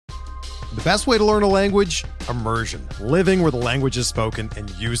The best way to learn a language? Immersion. Living where the language is spoken and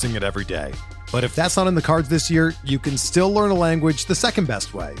using it every day. But if that's not in the cards this year, you can still learn a language the second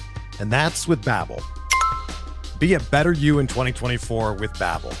best way, and that's with Babbel. Be a better you in 2024 with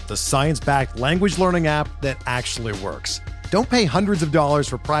Babbel, the science-backed language learning app that actually works. Don't pay hundreds of dollars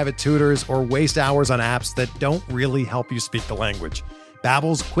for private tutors or waste hours on apps that don't really help you speak the language.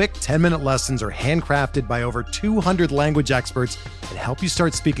 Babbel's quick 10-minute lessons are handcrafted by over 200 language experts and help you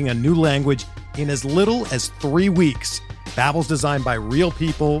start speaking a new language in as little as 3 weeks. Babbel's designed by real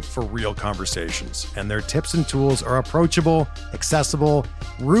people for real conversations, and their tips and tools are approachable, accessible,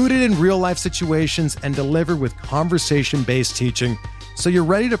 rooted in real-life situations, and delivered with conversation-based teaching, so you're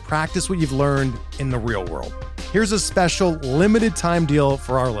ready to practice what you've learned in the real world. Here's a special limited-time deal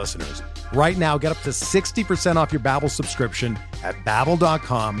for our listeners. Right now, get up to 60% off your Babbel subscription at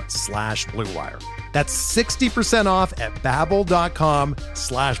babbel.com/Blue Wire. That's 60% off at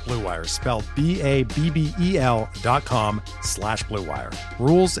babbel.com/Blue Wire, spelled BABBEL.com/Blue Wire.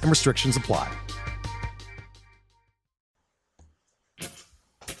 Rules and restrictions apply.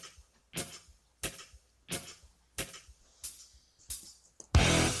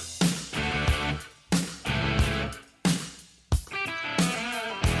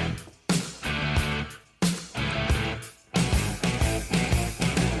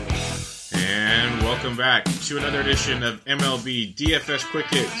 Welcome back to another edition of MLB DFS Quick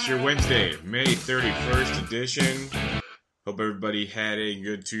Hits, your Wednesday, May 31st edition. Hope everybody had a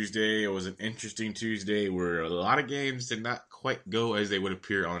good Tuesday. It was an interesting Tuesday where a lot of games did not quite go as they would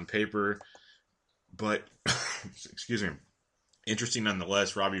appear on paper. But, excuse me, interesting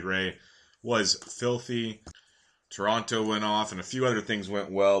nonetheless. Robbie Ray was filthy. Toronto went off and a few other things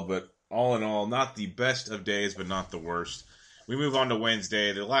went well, but all in all, not the best of days, but not the worst. We move on to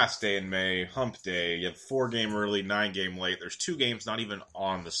Wednesday, the last day in May, hump day. You have 4-game early, 9-game late. There's 2 games not even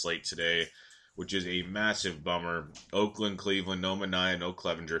on the slate today, which is a massive bummer. Oakland, Cleveland, no Manaea, no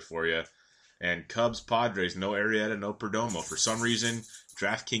Clevenger for you. And Cubs, Padres, no Arrieta, no Perdomo. For some reason,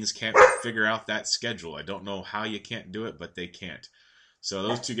 DraftKings can't figure out that schedule. I don't know how you can't do it, but they can't. So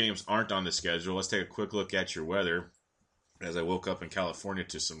those 2 games aren't on the schedule. Let's take a quick look at your weather. As I woke up in California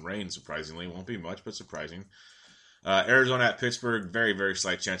to some rain, surprisingly. Won't be much, but surprising. Arizona at Pittsburgh, very, very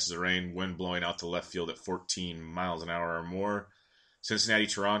slight chances of rain. Wind blowing out to left field at 14 miles an hour or more. Cincinnati,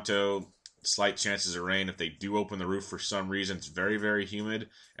 Toronto, slight chances of rain. If they do open the roof for some reason, it's very, very humid,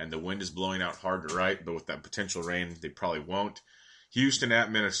 and the wind is blowing out hard to right, but with that potential rain, they probably won't. Houston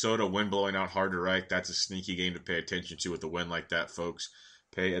at Minnesota, wind blowing out hard to right. That's a sneaky game to pay attention to with a wind like that, folks.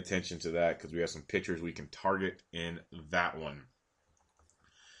 Pay attention to that because we have some pitchers we can target in that one.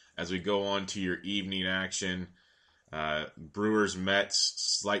 As we go on to your evening action, Brewers, Mets,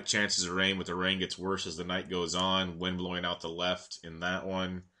 slight chances of rain, but the rain gets worse as the night goes on. Wind blowing out the left in that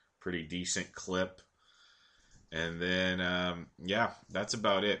one. Pretty decent clip. And then, that's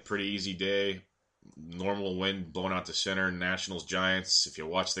about it. Pretty easy day. Normal wind blowing out the center. Nationals, Giants. If you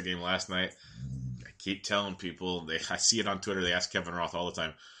watched the game last night, I keep telling people, I see it on Twitter, they ask Kevin Roth all the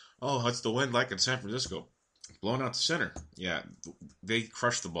time, oh, what's the wind like in San Francisco? Blowing out the center. Yeah, they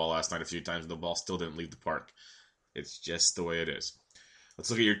crushed the ball last night a few times, and the ball still didn't leave the park. It's just the way it is. Let's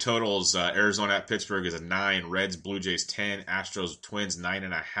look at your totals. Arizona at Pittsburgh is a 9. Reds, Blue Jays, 10. Astros, Twins,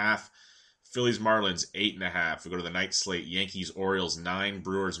 9.5. Phillies, Marlins, 8.5. We go to the night slate. Yankees, Orioles, 9.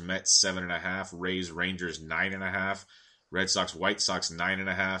 Brewers, Mets, 7.5. Rays, Rangers, 9.5. Red Sox, White Sox,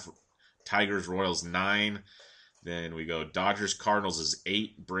 9.5. Tigers, Royals, 9. Then we go Dodgers, Cardinals is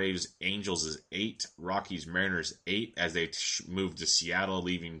 8. Braves, Angels is 8. Rockies, Mariners, 8 as they move to Seattle,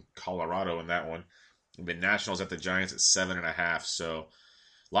 leaving Colorado in that one. The Nationals at the Giants at 7.5. So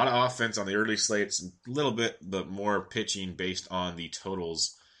a lot of offense on the early slates, a little bit, but more pitching based on the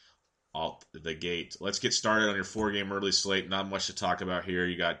totals out the gate. Let's get started on your 4-game early slate. Not much to talk about here.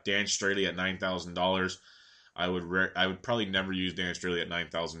 You got Dan Straley at $9,000. I would probably never use Dan Straley at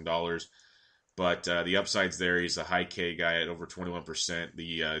 $9,000, but the upside's there. He's a high K guy at over 21%.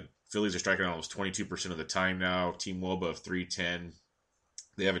 The Phillies are striking out almost 22% of the time now. Team WOBA of 310.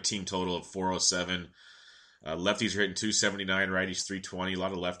 They have a team total of 407. Lefties are hitting 279, righties 320. A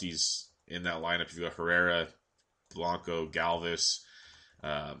lot of lefties in that lineup. You've got Herrera, Blanco, Galvis,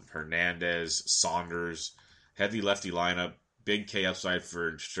 Hernandez, Saunders. Heavy lefty lineup. Big K upside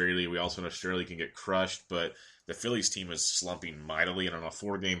for Straley. We also know Straley can get crushed, but the Phillies team is slumping mightily. And on a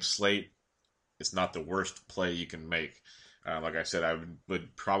 4-game slate, it's not the worst play you can make. Like I said, I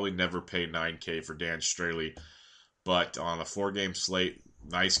would probably never pay $9K for Dan Straley. But on a 4-game slate,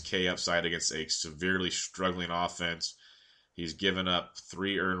 nice K upside against a severely struggling offense. He's given up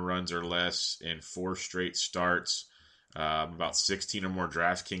 3 earned runs or less in 4 straight starts. about 16 or more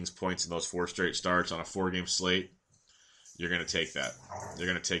DraftKings points in those 4 straight starts on a 4-game slate, you're going to take that. You're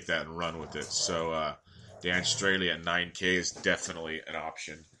going to take that and run with it. So Dan Straley at 9K is definitely an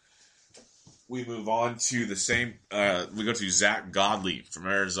option. We move on to the same. We go to Zach Godley from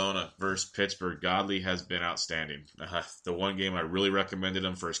Arizona versus Pittsburgh. Godley has been outstanding. The one game I really recommended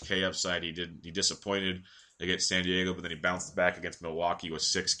him for his K upside, he disappointed against San Diego, but then he bounced back against Milwaukee with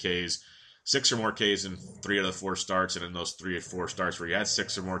 6 Ks. 6 or more Ks in 3 out of the 4 starts, and in those 3 or 4 starts where he had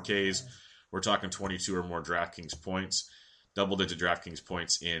 6 or more Ks, we're talking 22 or more DraftKings points. Double-digit DraftKings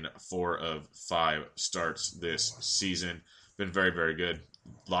points in 4 of 5 starts this season. Been very, very good.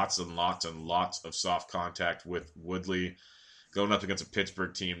 Lots and lots and lots of soft contact with Woodley. Going up against a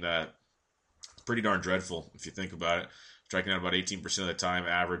Pittsburgh team that is pretty darn dreadful, if you think about it. Striking out about 18% of the time,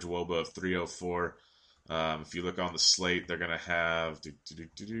 average WOBA of 304. If you look on the slate, they're going to have...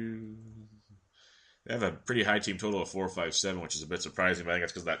 They have a pretty high team total of 457, which is a bit surprising, but I think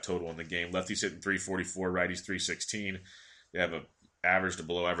that's because of that total in the game. Lefties hitting 344, righties 316. They have an average to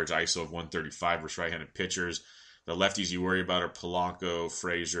below average ISO of 135 versus right-handed pitchers. The lefties you worry about are Polanco,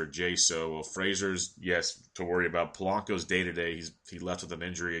 Frazier, Jaso. Well, Frazier's, yes, to worry about. Polanco's day-to-day. He left with an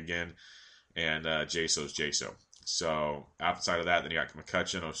injury again. And Jaso's Jaso. So, outside of that, then you got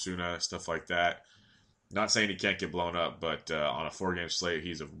McCutchen, Osuna, stuff like that. Not saying he can't get blown up, but on a 4-game slate,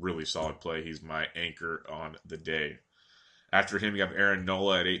 he's a really solid play. He's my anchor on the day. After him, you have Aaron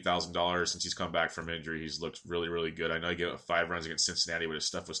Nola at $8,000. Since he's come back from injury, he's looked really, really good. I know he gave up 5 runs against Cincinnati, but his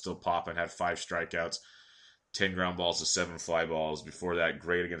stuff was still popping. Had 5 strikeouts, 10 ground balls to 7 fly balls. Before that,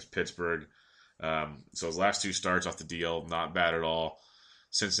 great against Pittsburgh. So his last 2 starts off the DL, not bad at all.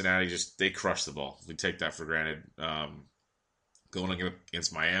 Cincinnati, they crushed the ball. We take that for granted. Going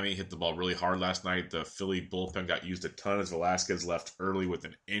against Miami, hit the ball really hard last night. The Philly bullpen got used a ton as Velasquez left early with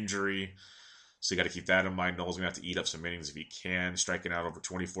an injury. So you got to keep that in mind. Noel's going to have to eat up some innings if he can, striking out over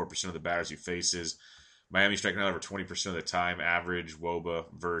 24% of the batters he faces. Miami striking out over 20% of the time, average WOBA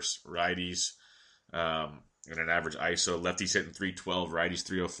versus righties, and an average ISO. Lefties hitting 312, righties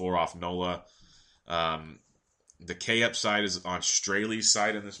 304 off Nola. The K upside is on Straley's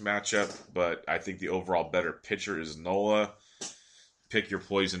side in this matchup, but I think the overall better pitcher is Nola. Pick your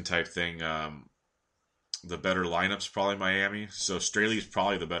poison type thing. The better lineup's probably Miami, so Straley's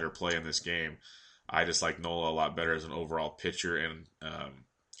probably the better play in this game. I just like Nola a lot better as an overall pitcher, and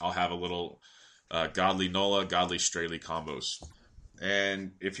I'll have a little Godley Nola, Godley Straley combos.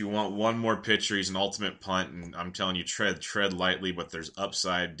 And if you want one more pitcher, he's an ultimate punt, and I'm telling you, tread lightly, but there's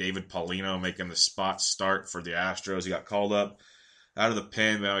upside. David Paulino making the spot start for the Astros. He got called up out of the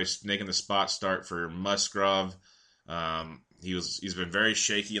pen. Now he's making the spot start for Musgrove. He's been very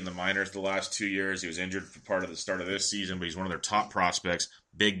shaky in the minors the last 2 years. He was injured for part of the start of this season, but he's one of their top prospects.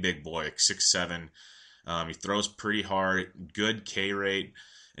 Big boy, 6'7". He throws pretty hard, good K rate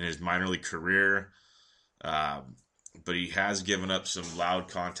in his minor league career. But he has given up some loud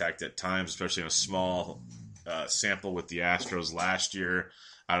contact at times, especially in a small sample with the Astros last year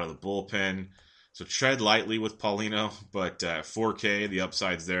out of the bullpen. So tread lightly with Paulino, but 4K, the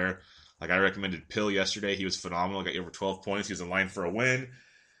upside's there. Like I recommended Pill yesterday. He was phenomenal. Got over 12 points. He was in line for a win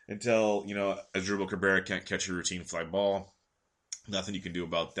until, Asdrubal Cabrera can't catch a routine fly ball. Nothing you can do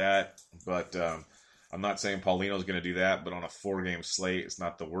about that. But I'm not saying Paulino's going to do that, but on a 4-game slate, it's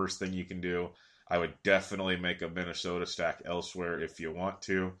not the worst thing you can do. I would definitely make a Minnesota stack elsewhere if you want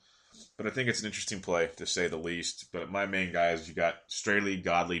to. But I think it's an interesting play, to say the least. But my main guys, you got Straley,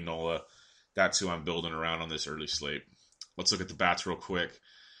 Godley, Nola. That's who I'm building around on this early slate. Let's look at the bats real quick.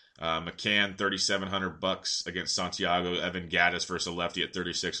 McCann, $3,700 against Santiago. Evan Gattis versus a lefty at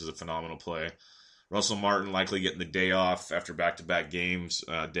 36 is a phenomenal play. Russell Martin likely getting the day off after back-to-back games,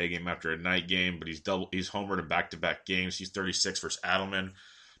 day game after a night game, but he's homered in back-to-back games. He's 36 versus Adelman.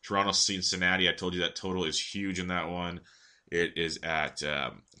 Toronto, Cincinnati, I told you that total is huge in that one. It is at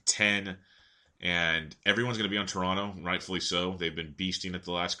 10, and everyone's going to be on Toronto, rightfully so. They've been beasting it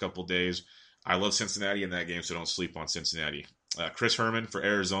the last couple days. I love Cincinnati in that game, so don't sleep on Cincinnati. Chris Herman for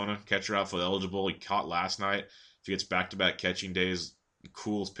Arizona, catcher outfield eligible. He caught last night. If he gets back-to-back catching days,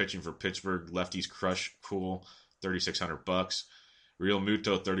 Cool's pitching for Pittsburgh. Lefties crush Cool, $3,600. Real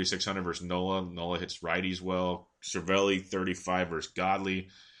Muto, $3,600 versus Nola. Nola hits righties well. Cervelli, $35 versus Godley.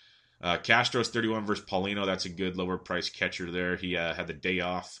 Castro's $31 versus Paulino. That's a good lower price catcher there. He had the day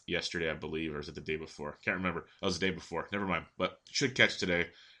off yesterday, I believe, or was it the day before? Can't remember. That was the day before. Never mind. But should catch today.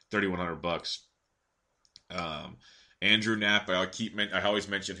 $3,100. Andrew Knapp, I always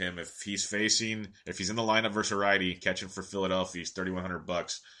mention him. If he's in the lineup versus a righty, catching for Philadelphia, he's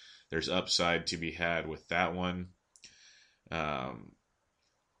 $3,100. There's upside to be had with that one. Where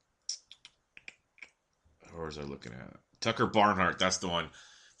was I looking at? Tucker Barnhart, that's the one.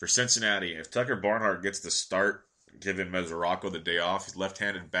 For Cincinnati, if Tucker Barnhart gets the start, giving Mesoraco the day off, he's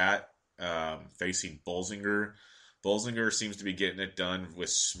left-handed bat facing Bolsinger. Bolsinger seems to be getting it done with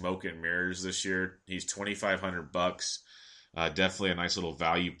smoke and mirrors this year. He's $2,500. Definitely a nice little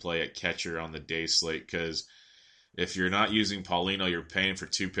value play at catcher on the day slate, because if you're not using Paulino, you're paying for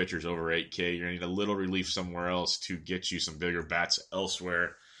two pitchers over 8K. You're going to need a little relief somewhere else to get you some bigger bats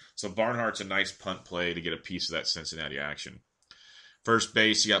elsewhere. So Barnhart's a nice punt play to get a piece of that Cincinnati action. First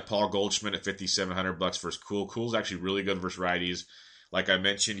base, you got Paul Goldschmidt at $5,700 versus Cool. Cool's actually really good versus righties. Like I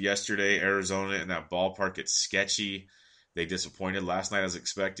mentioned yesterday, Arizona in that ballpark, it's sketchy. They disappointed last night as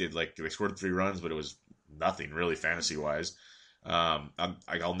expected. Like, they scored 3 runs, but it was nothing really fantasy-wise.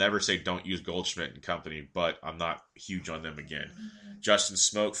 I'll never say don't use Goldschmidt and company, but I'm not huge on them again. Justin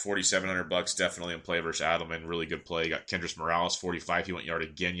Smoke, $4,700, definitely in play versus Adelman. Really good play. You got Kendrys Morales, 45. He went yard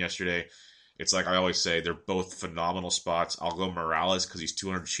again yesterday. It's like I always say, they're both phenomenal spots. I'll go Morales because he's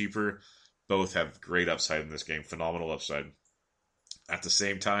 $200 cheaper. Both have great upside in this game. Phenomenal upside. At the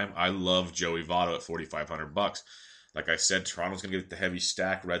same time, I love Joey Votto at $4,500. Like I said, Toronto's going to get the heavy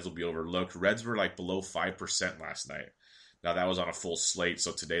stack. Reds will be overlooked. Reds were like below 5% last night. Now, that was on a full slate,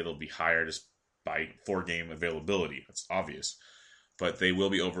 so today they'll be higher just by 4-game availability. That's obvious. But they will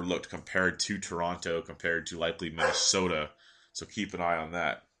be overlooked compared to Toronto, compared to likely Minnesota. So keep an eye on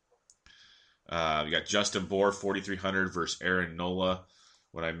that. You got Justin Bour, $4,300 versus Aaron Nola.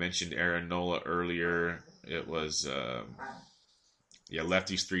 When I mentioned Aaron Nola earlier, it was,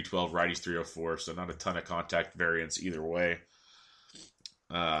 lefties 312, righties 304, so not a ton of contact variance either way.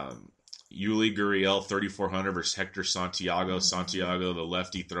 Yuli Gurriel, $3,400 versus Hector Santiago. Santiago, the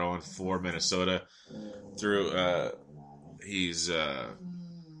lefty throwing for Minnesota. He's,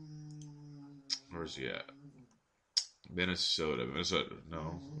 where's he at? Minnesota.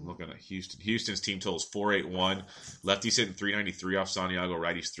 No, I'm looking at Houston. Houston's team total is 481. Lefty's hitting 393 off Santiago.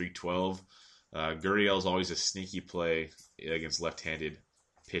 Righty's 312. Gurriel's always a sneaky play against left-handed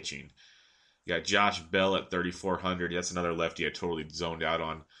pitching. You got Josh Bell at 3,400. That's another lefty I totally zoned out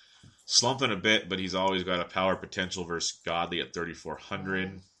on. Slumping a bit, but he's always got a power potential versus Godley at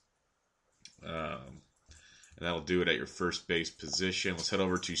 3,400. And that'll do it at your first base position. Let's head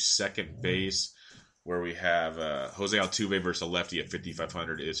over to second base, where we have Jose Altuve versus a lefty at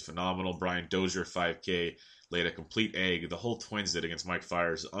 5,500 is phenomenal. Brian Dozier, 5K, laid a complete egg. The whole Twins did against Mike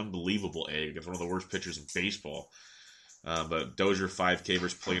Fiers. Unbelievable egg against one of the worst pitchers in baseball. But Dozier, 5K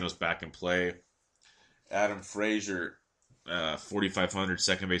versus Plano's back in play. Adam Frazier, 4,500,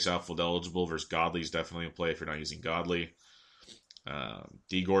 second base outfield eligible versus Godley's definitely in play if you're not using Godley.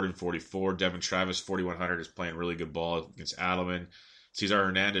 D. Gordon, 44. Devin Travis, 4,100, is playing really good ball against Adelman. Cesar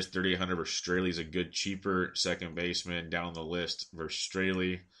Hernandez, 3,800 versus Straley's a good, cheaper second baseman down the list versus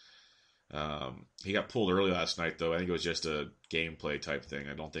Straley. He got pulled early last night, though. I think it was just a gameplay type thing.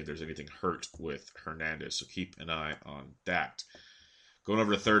 I don't think there's anything hurt with Hernandez, so keep an eye on that. Going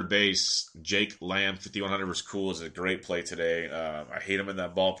over to third base, Jake Lamb, 5,100 versus Cool, is a great play today. I hate him in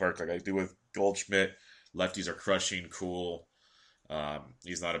that ballpark like I do with Goldschmidt. Lefties are crushing Cool.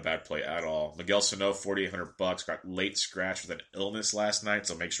 He's not a bad play at all. Miguel Sano, $4,800, got late scratch with an illness last night,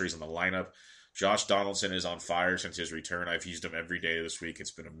 so make sure he's in the lineup. Josh Donaldson is on fire since his return. I've used him every day this week.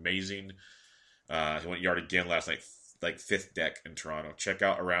 It's been amazing. He went yard again last night, like fifth deck in Toronto. Check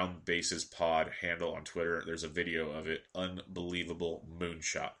out Around Bases Pod handle on Twitter. There's a video of it. Unbelievable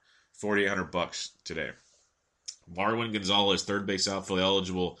moonshot. $4,800 today. Marwin Gonzalez, third base outfield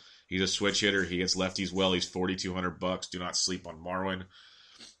eligible. He's a switch hitter. He hits lefties well. He's $4,200. Do not sleep on Marwin.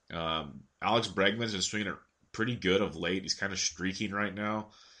 Alex Bregman's been swinging it pretty good of late. He's kind of streaking right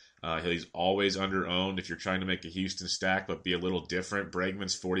now. He's always under-owned if you're trying to make a Houston stack, but be a little different.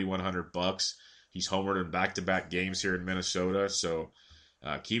 Bregman's $4,100. He's homered in back-to-back games here in Minnesota, so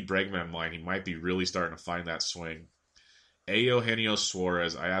keep Bregman in mind. He might be really starting to find that swing. Eugenio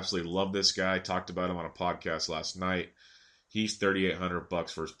Suarez, I absolutely love this guy. Talked about him on a podcast last night. He's $3,800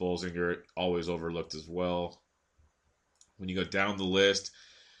 versus Bolsinger, always overlooked as well. When you go down the list,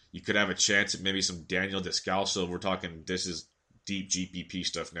 you could have a chance at maybe some Daniel Descalso. We're talking, this is deep GPP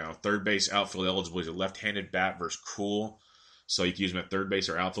stuff now. Third base outfield eligible. He's a left-handed bat versus Cool. So you can use him at third base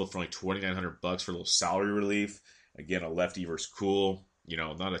or outfield for only $2,900 for a little salary relief. Again, a lefty versus Cool. You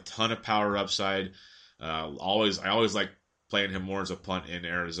know, not a ton of power upside. I always like playing him more as a punt in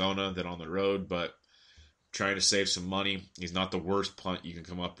Arizona than on the road, but trying to save some money. He's not the worst punt you can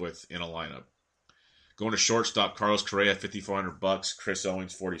come up with in a lineup. Going to shortstop, Carlos Correa, $5,400. Chris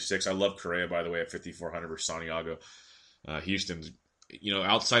Owings, $46. I love Correa, by the way, at $5,400 versus Santiago. Houston's, you know,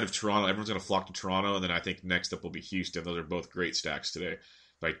 outside of Toronto, everyone's going to flock to Toronto, and then I think next up will be Houston. Those are both great stacks today.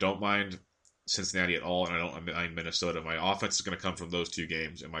 But I don't mind Cincinnati at all, and I don't mind Minnesota. My offense is going to come from those two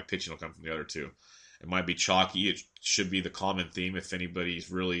games, and my pitching will come from the other two. It might be chalky. It should be the common theme if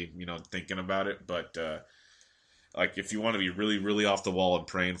anybody's really, thinking about it. But like if you want to be really, really off the wall and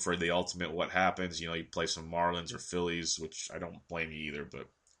praying for the ultimate what happens, you play some Marlins or Phillies, which I don't blame you either. But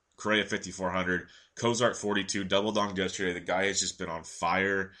Correa 5,400, Cozart 42, double donged yesterday. The guy has just been on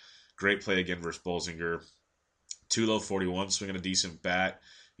fire. Great play again versus Bolsinger. Tulo 41, swinging a decent bat.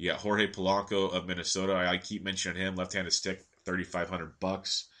 You got Jorge Polanco of Minnesota. I keep mentioning him. Left-handed stick,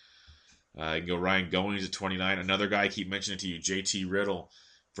 $3,500. You can go Ryan Goings at 29. Another guy I keep mentioning to you, JT Riddle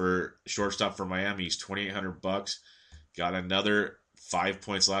for shortstop for Miami. He's $2,800. Got another 5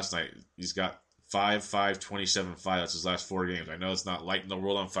 points last night. He's got 5, 27, 5. That's his last 4 games. I know it's not lighting the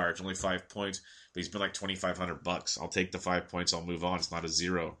world on fire. It's only 5 points, but he's been like $2,500. I'll take the 5 points. I'll move on. It's not a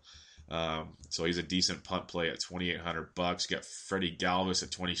zero. So he's a decent punt play at $2,800. Got Freddie Galvis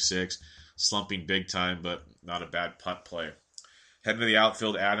at 26, slumping big time, but not a bad punt play. Heading to the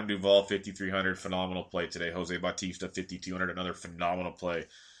outfield, Adam Duvall, 5,300, phenomenal play today. Jose Bautista, 5,200, another phenomenal play.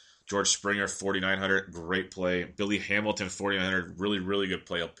 George Springer, 4,900, great play. Billy Hamilton, 4,900, really, really good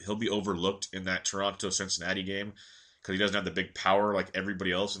play. He'll be overlooked in that Toronto-Cincinnati game because he doesn't have the big power like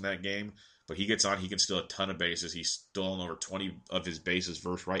everybody else in that game. But he gets on, he can steal a ton of bases. He's stolen over 20 of his bases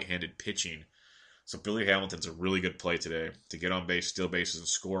versus right-handed pitching. So Billy Hamilton's a really good play today to get on base, steal bases, and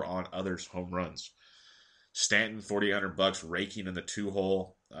score on others' home runs. Stanton, $4,800, raking in the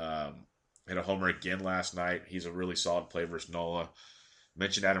 2-hole. Hit a homer again last night. He's a really solid play versus Nola.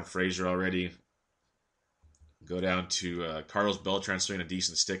 Mentioned Adam Frazier already. Go down to Carlos Beltran, swinging a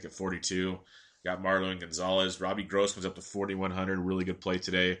decent stick at 42. Got Marlon Gonzalez. Robbie Grossman's up to 4,100. Really good play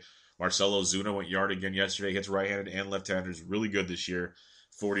today. Marcelo Zuna went yard again yesterday. Hits right-handed and left-handers. Really good this year.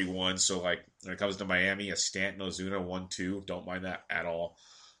 41. So, when it comes to Miami, a Stanton, Ozuna, 1-2. Don't mind that at all.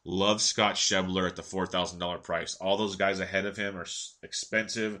 Love Scott Schebler at the $4,000 price. All those guys ahead of him are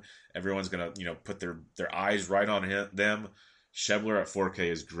expensive. Everyone's going to, put their eyes right on them. Schebler at 4K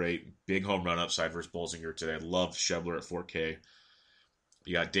is great. Big home run upside versus Bolsinger today. Love Schebler at 4K.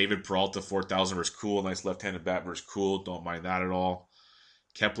 You got David Peralta, 4,000 versus Cool. Nice left-handed bat versus Cool. Don't mind that at all.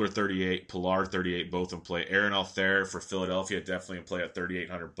 Kepler 38, Pilar 38, both in play. Aaron Altherr for Philadelphia, definitely in play at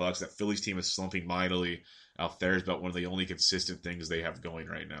 $3,800. That Phillies team is slumping mightily. Altherr is about one of the only consistent things they have going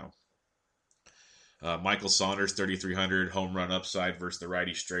right now. Michael Saunders, 3,300, home run upside versus the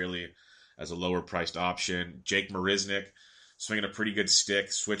righty Straley as a lower priced option. Jake Marisnick, swinging a pretty good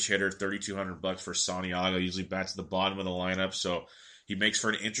stick, switch hitter, $3,200 for Santiago. Usually bats at the bottom of the lineup, so he makes for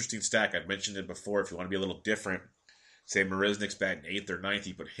an interesting stack. I've mentioned it before. If you want to be a little different, say Marisnick's batting 8th or 9th,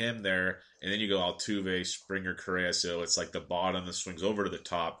 you put him there, and then you go Altuve, Springer, Correa, so it's like the bottom that swings over to the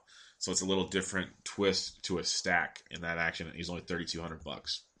top. So it's a little different twist to a stack in that action. He's only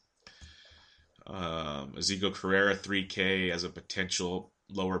 $3,200. Ezequiel Carrera, $3K as a potential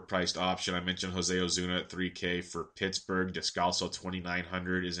lower priced option. I mentioned Jose Ozuna at $3K for Pittsburgh. Descalso,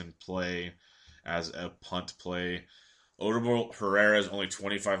 $2,900 is in play as a punt play. Odubel Herrera is only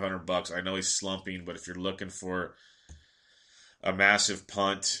 $2,500. I know he's slumping, but if you're looking for a massive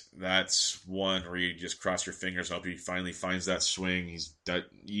punt, that's one where you just cross your fingers and hope he finally finds that swing.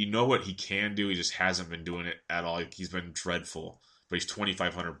 You know what he can do. He just hasn't been doing it at all. He's been dreadful, but he's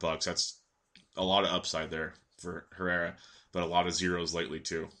 $2,500. That's a lot of upside there for Herrera, but a lot of zeros lately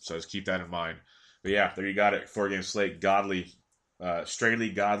too. So just keep that in mind. But yeah, there you got it. 4-game slate. Godley, Straley,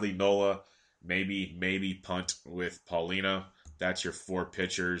 Godley, Nola, maybe punt with Paulino. That's your 4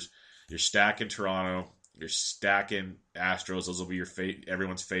 pitchers. You're stacking Toronto. You're stacking Astros. Those will be your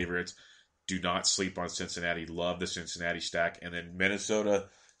everyone's favorites. Do not sleep on Cincinnati. Love the Cincinnati stack. And then Minnesota,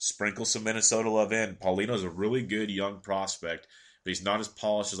 sprinkle some Minnesota love in. Paulino's a really good young prospect, but he's not as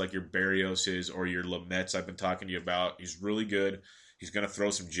polished as like your Barrios is or your Lamets I've been talking to you about. He's really good. He's going to throw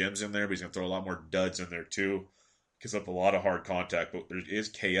some gems in there, but he's going to throw a lot more duds in there too. Gives up a lot of hard contact, but there is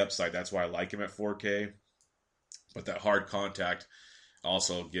K upside. That's why I like him at 4K. But that hard contact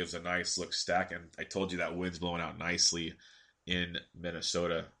also gives a nice look stack, and I told you that wind's blowing out nicely in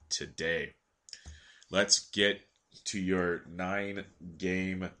Minnesota today. Let's get to your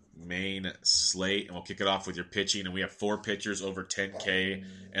 9-game main slate, and we'll kick it off with your pitching. And we have 4 pitchers over 10K,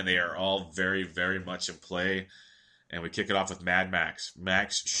 and they are all very, very much in play. And we kick it off with Mad Max.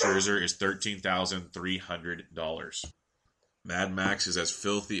 Max Scherzer is $13,300. Mad Max is as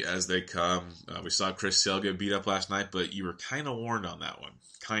filthy as they come. We saw Chris Sale get beat up last night, but you were kind of warned on that one.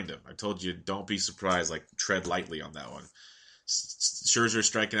 Kind of. I told you, don't be surprised. Tread lightly on that one. Scherzer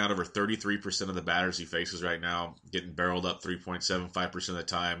striking out over 33% of the batters he faces right now, getting barreled up 3.75% of the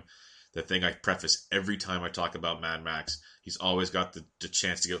time. The thing I preface every time I talk about Mad Max, He's always got the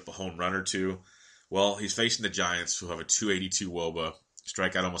chance to get a home run or two. Well, he's facing the Giants, who have a 282 WOBA,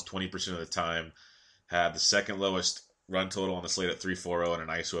 strike out almost 20% of the time, have the second lowest run total on the slate at 340 and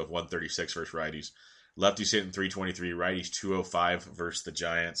an ISO of 136 versus righties. Lefty's hitting 323, righties 205 versus the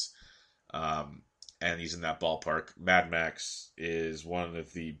Giants. And he's in that ballpark. Mad Max is one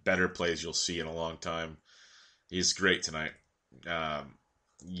of the better plays you'll see in a long time. He's great tonight.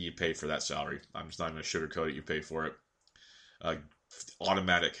 You pay for that salary. I'm just not going to sugarcoat it. You pay for it.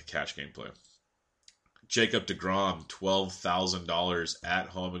 Automatic cash game play. Jacob deGrom, $12,000 at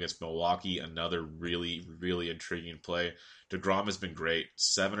home against Milwaukee. Another really, really intriguing play. deGrom has been great.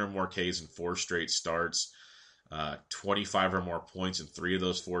 7 or more Ks in 4 straight starts. 25 or more points in 3 of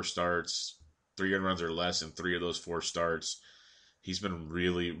those 4 starts. 3 earned runs or less in 3 of those 4 starts. He's been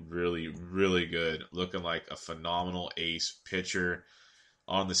really, really, really good. Looking like a phenomenal ace pitcher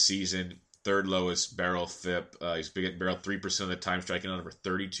on the season. 3rd lowest barrel FIP. He's getting barreled 3% of the time, striking out over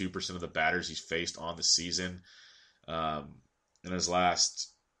 32% of the batters he's faced on the season. In his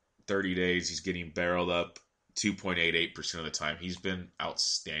last 30 days, he's getting barreled up 2.88% of the time. He's been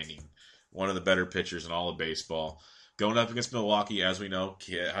outstanding. One of the better pitchers in all of baseball. Going up against Milwaukee, as we know,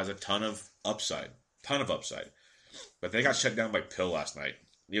 has a ton of upside. But they got shut down by Pill last night.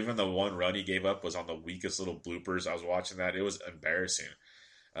 Even the 1 run he gave up was on the weakest little bloopers. I was watching that. It was embarrassing.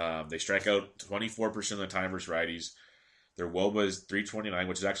 They strike out 24% of the time versus righties. Their WOBA is 329,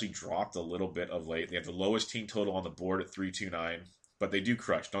 which has actually dropped a little bit of late. They have the lowest team total on the board at 329, but they do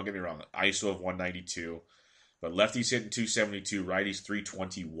crush. Don't get me wrong. ISO of 192. But lefties hitting 272, righties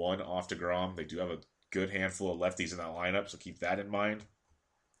 321 off deGrom. They do have a good handful of lefties in that lineup, so keep that in mind.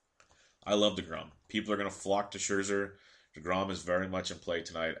 I love deGrom. People are going to flock to Scherzer. deGrom is very much in play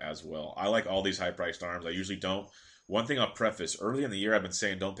tonight as well. I like all these high-priced arms. I usually don't. One thing I'll preface, early in the year I've been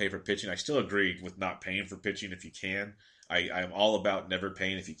saying don't pay for pitching. I still agree with not paying for pitching if you can. I'm all about never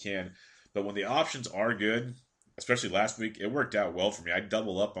paying if you can. But when the options are good, especially last week, it worked out well for me. I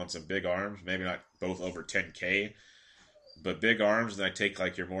double up on some big arms, maybe not both over 10K, but big arms, and I take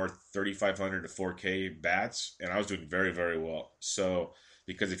like your more 3,500 to 4K bats, and I was doing very, very well. So,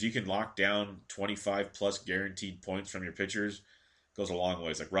 because if you can lock down 25 plus guaranteed points from your pitchers, goes a long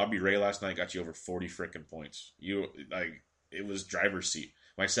ways. Like Robbie Ray last night got you over 40 freaking points. It was driver's seat.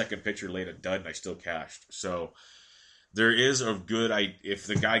 My second pitcher laid a dud and I still cashed. So there is a good, if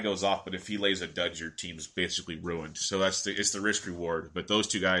the guy goes off, but if he lays a dud, your team's basically ruined. So it's the risk reward. But those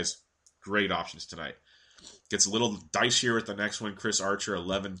two guys, great options tonight. Gets a little dicier with the next one. Chris Archer,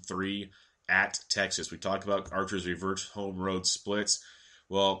 11-3 at Texas. We talked about Archer's reverse home road splits.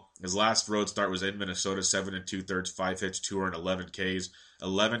 Well, his last road start was in Minnesota, 7 2/3, 5 hits, 2 earned, 11 Ks.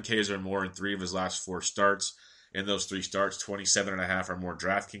 11 Ks or more in 3 of his last 4 starts. In those 3 starts, 27.5 or more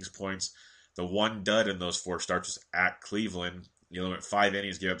DraftKings points. The 1 dud in those 4 starts was at Cleveland. You limit 5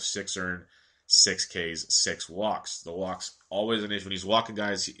 innings, give up 6 earned, 6 Ks, 6 walks. The walks always an issue. When he's walking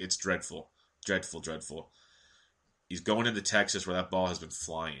guys, it's dreadful. Dreadful. He's going into Texas where that ball has been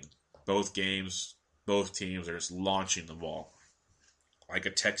flying. Both games, both teams are just launching the ball. Like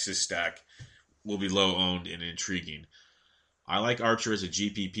a Texas stack will be low owned and intriguing. I like Archer as a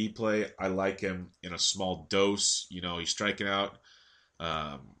GPP play. I like him in a small dose. You know, he's striking out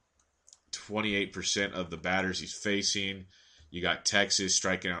 28% of the batters he's facing. You got Texas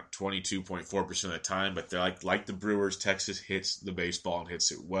striking out 22.4% of the time, but they're like the Brewers. Texas hits the baseball and hits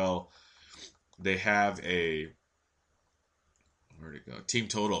it well. They have team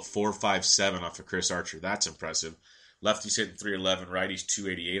total of 457 off of Chris Archer. That's impressive. Lefty's hitting 311, righties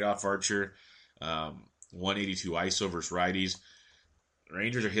 288 off Archer, 182 ISO versus righties.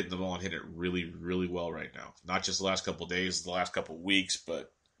 Rangers are hitting the ball and hitting it really, really well right now. Not just the last couple of days, the last couple of weeks,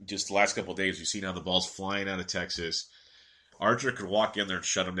 but just the last couple of days. You've seen how the ball's flying out of Texas. Archer could walk in there and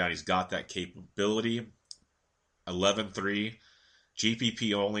shut him down. He's got that capability. 11-3,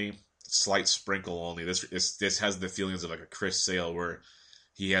 GPP only, slight sprinkle only. This has the feelings of like a Chris Sale where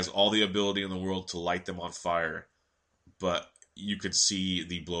he has all the ability in the world to light them on fire, but you could see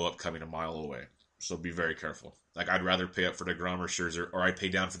the blow up coming a mile away. So be very careful. Like I'd rather pay up for deGrom or Scherzer, or I pay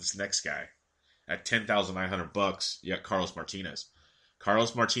down for this next guy. At $10,900, you got Carlos Martinez.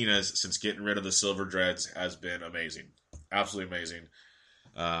 Carlos Martinez, since getting rid of the Silver Dreads, has been amazing. Absolutely amazing.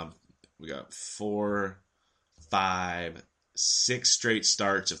 We got 4, 5, 6 straight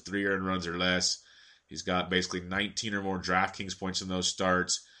starts of 3 earned runs or less. He's got basically 19 or more DraftKings points in those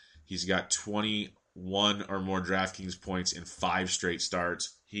starts. He's got 21 or more DraftKings points in 5 straight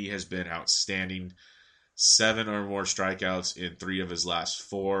starts. He has been outstanding. 7 or more strikeouts in 3 of his last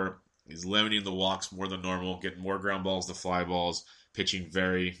 4. He's limiting the walks more than normal, getting more ground balls to fly balls, pitching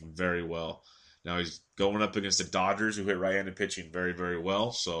very, very well. Now he's going up against the Dodgers, who hit right-handed pitching very, very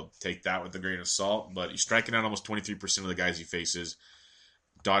well. So take that with a grain of salt. But he's striking out almost 23% of the guys he faces.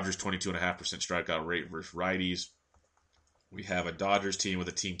 Dodgers 22.5% strikeout rate versus righties. We have a Dodgers team with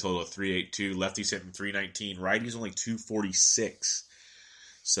a team total of 382. Lefties hitting 319. Righties only 246.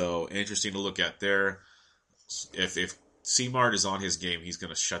 So interesting to look at there. If C-Mart is on his game, he's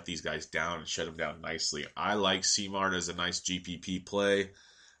going to shut these guys down and shut them down nicely. I like C-Mart as a nice GPP play.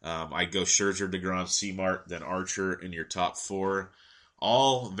 I'd go Scherzer, DeGrom, C-Mart, then Archer in your top 4.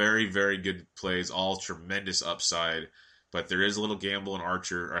 All very, very good plays, all tremendous upside. But there is a little gamble in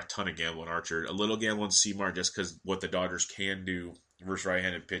Archer, or a ton of gamble in Archer. A little gamble in C-Mart just because what the Dodgers can do versus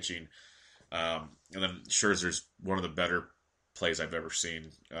right-handed pitching. And then Scherzer's one of the better plays I've ever seen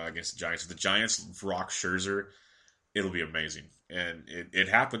against the Giants. If the Giants rock Scherzer, it'll be amazing. And it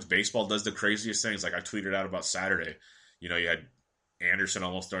happens. Baseball does the craziest things. Like I tweeted out about Saturday. You know, you had Anderson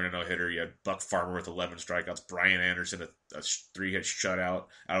almost throwing a no-hitter. You had Buck Farmer with 11 strikeouts. Brian Anderson, a 3-hit shutout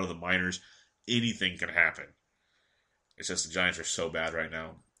out of the minors. Anything can happen. It's just the Giants are so bad right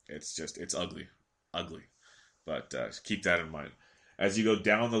now. It's ugly. Ugly. But keep that in mind. As you go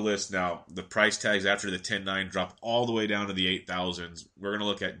down the list now, the price tags after the 10-9 drop all the way down to the 8,000s. We're going to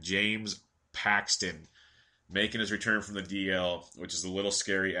look at James Paxton making his return from the DL, which is a little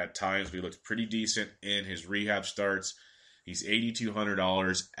scary at times, but he looks pretty decent in his rehab starts. He's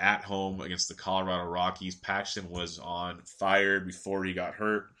 $8,200 at home against the Colorado Rockies. Paxton was on fire before he got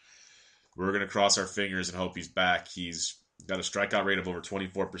hurt. We're going to cross our fingers and hope he's back. He's got a strikeout rate of over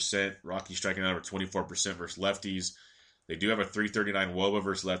 24%. Rockies striking out over 24% versus lefties. They do have a 339 WOBA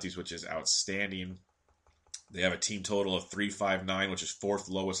versus lefties, which is outstanding. They have a team total of 359, which is 4th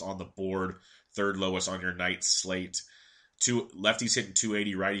lowest on the board, 3rd lowest on your night slate. Lefties hitting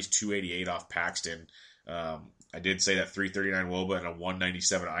 280, righties 288 off Paxton. I did say that 339 WOBA and a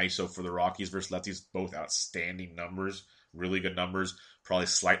 197 ISO for the Rockies versus lefties, both outstanding numbers, really good numbers. Probably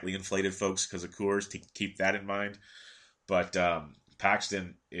slightly inflated, folks, because of Coors. Keep that in mind. But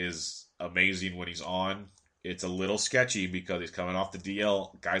Paxton is amazing when he's on. It's a little sketchy because he's coming off the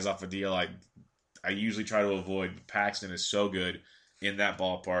DL. Guys off a DL, I usually try to avoid. But Paxton is so good in that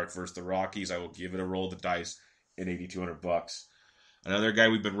ballpark versus the Rockies. I will give it a roll of the dice at $8,200. Another guy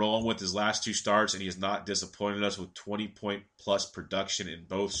we've been rolling with his last 2 starts, and he has not disappointed us with 20-point-plus production in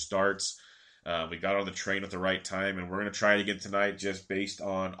both starts. We got on the train at the right time, and we're going to try it again tonight just based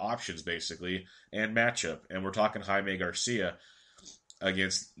on options, basically, and matchup. And we're talking Jaime Garcia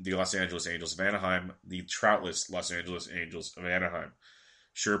against the Los Angeles Angels of Anaheim, the troutless Los Angeles Angels of Anaheim.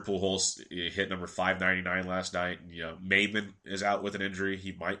 Sure, Pujols hit number 599 last night. You know, Maven is out with an injury.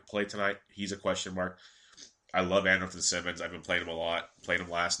 He might play tonight. He's a question mark. I love Andrelton Simmons. I've been playing him a lot. Played him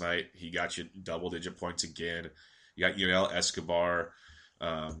last night. He got you double-digit points again. You got Yunel Escobar.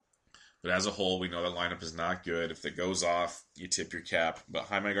 But as a whole, we know the lineup is not good. If it goes off, you tip your cap. But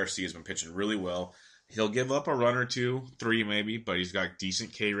Jaime Garcia has been pitching really well. He'll give up a run or 2, 3 maybe, but he's got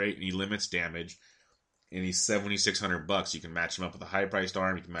decent K rate and he limits damage. And he's $7,600. You can match him up with a high-priced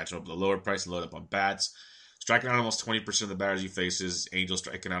arm. You can match him up with a lower price and load up on bats. Striking out almost 20% of the batters he faces. Angels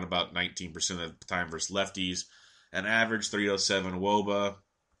striking out about 19% of the time versus lefties. An average 307 WOBA.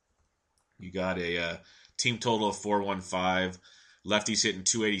 You got a team total of 415. Lefties hitting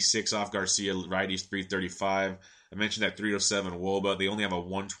 286 off Garcia. Righties 335. I mentioned that 307 WOBA. They only have a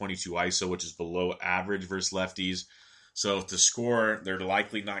 122 ISO, which is below average versus lefties. So to score, they're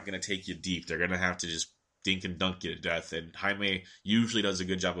likely not going to take you deep. They're going to have to just dink and dunk you to death. And Jaime usually does a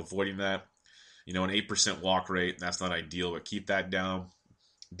good job avoiding that. You know, an 8% walk rate, that's not ideal, but keep that down.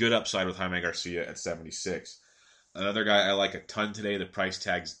 Good upside with Jaime Garcia at 76. Another guy I like a ton today, the price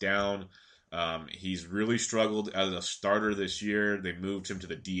tag's down. He's really struggled as a starter this year. They moved him to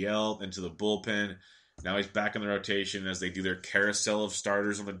the DL, into the bullpen. Now he's back in the rotation as they do their carousel of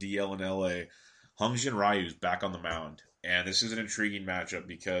starters on the DL in LA. Hyun-Jin Ryu's back on the mound. And this is an intriguing matchup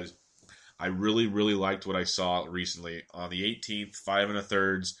because I really, really liked what I saw recently. On the 18th, 5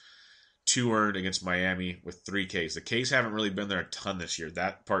 1/3, 2 earned against Miami with 3 Ks. The Ks haven't really been there a ton this year.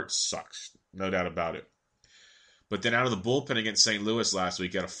 That part sucks. No doubt about it. But then out of the bullpen against St. Louis last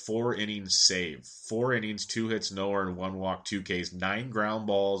week, got a 4-inning save. 4 innings, 2 hits, no earned, 1 walk, 2 Ks, 9 ground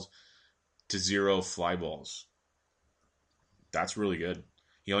balls to 0 fly balls. That's really good.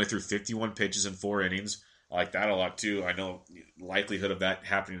 He only threw 51 pitches in 4 innings. I like that a lot too. I know likelihood of that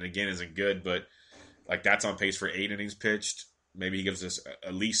happening again isn't good, but like that's on pace for 8 innings pitched. Maybe he gives us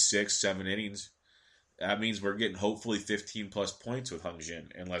at least 6, 7 innings. That means we're getting hopefully 15 plus points with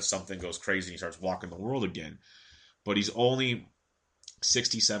Hyun-Jin, unless something goes crazy and he starts walking the world again. But he's only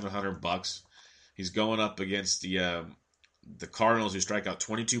 $6,700. He's going up against the the Cardinals, who strike out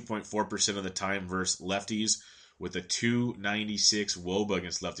 22.4% of the time versus lefties, with a 296 WOBA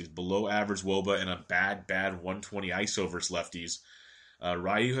against lefties, below average WOBA, and a bad 120 ISO versus lefties.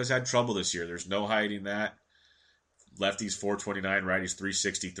 Ryu has had trouble this year. There's no hiding that. Lefties 429, righties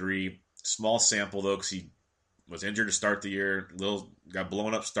 363. Small sample though, because he was injured to start the year. Got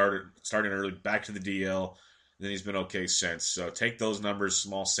blown up starting early, back to the DL. Then he's been okay since. So take those numbers,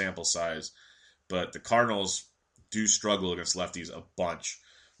 small sample size. But the Cardinals do struggle against lefties a bunch.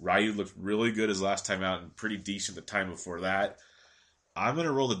 Ryu looked really good his last time out and pretty decent the time before that. I'm going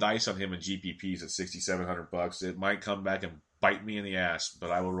to roll the dice on him in GPPs at $6,700. It might come back and bite me in the ass, but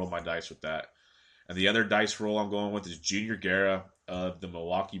I will roll my dice with that. And the other dice roll I'm going with is Junior Guerra of the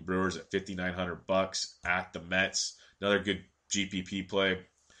Milwaukee Brewers at $5,900 at the Mets. Another good GPP play.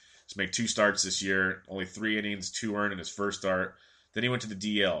 He's made 2 starts this year, only 3 innings, 2 earned in his first start. Then he went to the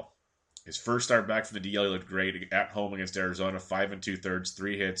DL. His first start back from the DL, he looked great at home against Arizona, 5 2/3,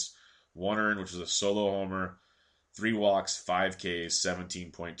 3 hits, 1 earned, which was a solo homer, 3 walks, 5 Ks,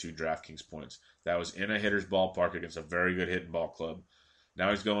 17.2 DraftKings points. That was in a hitter's ballpark against a very good hitting ball club. Now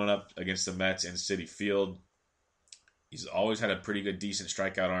he's going up against the Mets in Citi Field. He's always had a pretty good, decent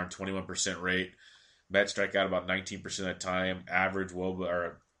strikeout arm, 21% rate. Mets strike out about 19% of the time. Average WOBA, or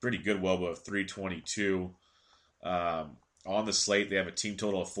a pretty good WOBA of 322. On the slate, they have a team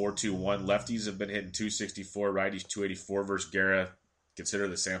total of 421. Lefties have been hitting 264, righties 284 versus Guerra. Consider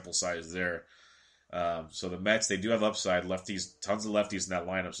the sample size there. So the Mets, they do have upside. Lefties, tons of lefties in that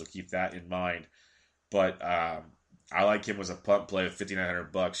lineup, so keep that in mind. But I like him as a punt play of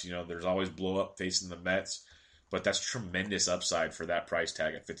 $5,900. You know, there's always blow up facing the Mets, but that's tremendous upside for that price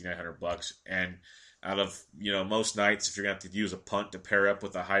tag at $5,900. And out of, you know, most nights, if you're going to have to use a punt to pair up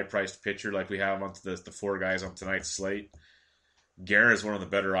with a high-priced pitcher like we have on the 4 guys on tonight's slate, Guerra is one of the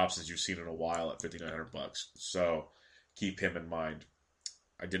better options you've seen in a while at $5,900. So keep him in mind.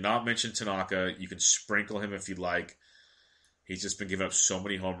 I did not mention Tanaka. You can sprinkle him if you'd like. He's just been giving up so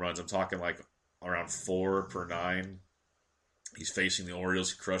many home runs. I'm talking like around 4 per 9. He's facing the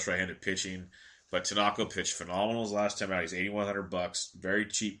Orioles. He crushed right-handed pitching. But Tanaka pitched phenomenal his last time out. He's $8,100. Very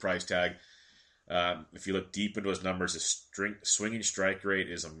cheap price tag. If you look deep into his numbers, his swinging strike rate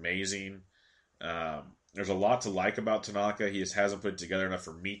is amazing. There's a lot to like about Tanaka. He just hasn't put it together enough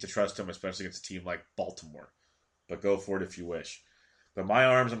for me to trust him, especially against a team like Baltimore. But go for it if you wish. But my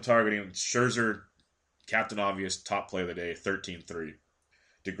arms I'm targeting, Scherzer, Captain Obvious, top play of the day, 13-3.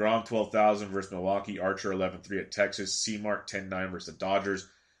 DeGrom, 12,000 versus Milwaukee. Archer, 11-3 at Texas. Seamark, 10-9 versus the Dodgers.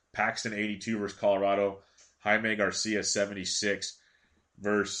 Paxton, 82 versus Colorado. Jaime Garcia, 76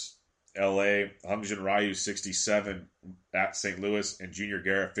 versus L.A. Hungjin Ryu, 67 at St. Louis. And Junior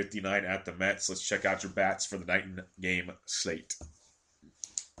Guerra, 59 at the Mets. Let's check out your bats for the night game slate.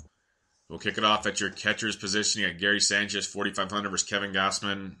 We'll kick it off at your catcher's position. You got Gary Sanchez, 4,500 versus Kevin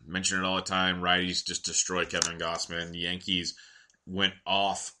Gausman. Mention it all the time. Righties just destroy Kevin Gausman. The Yankees went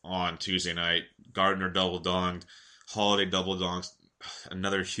off on Tuesday night. Gardner double-donged. Holiday double-donged.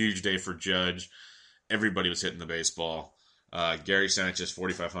 Another huge day for Judge. Everybody was hitting the baseball. Gary Sanchez,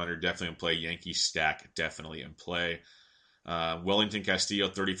 4,500, definitely in play. Yankee stack, definitely in play. Wellington Castillo,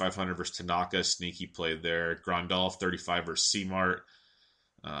 3,500 versus Tanaka. Sneaky play there. Grandal, 35 versus Seamart.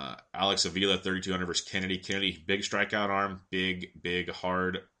 Alex Avila, 3,200 versus Kennedy. Kennedy, big strikeout arm. Big,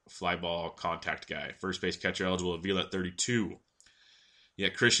 hard fly ball contact guy. First base catcher eligible. Avila at 32. Yeah,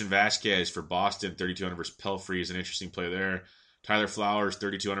 Christian Vasquez for Boston, 3,200 versus Pelfrey is an interesting play there. Tyler Flowers,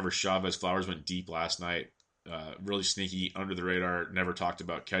 3,200 versus Chavez. Flowers went deep last night. Really sneaky, under the radar, never talked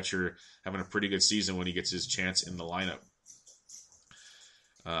about catcher. Having a pretty good season when he gets his chance in the lineup.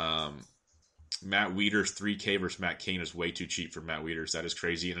 Matt Wieters, 3K versus Matt Cain is way too cheap for Matt Wieters. That is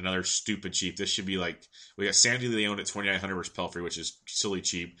crazy. And another stupid cheap. This should be like, we got Sandy Leone at 2,900 versus Pelfrey, which is silly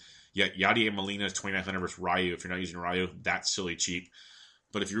cheap. Yet Yadier Molina is 2,900 versus Ryu. If you're not using Ryu, that's silly cheap.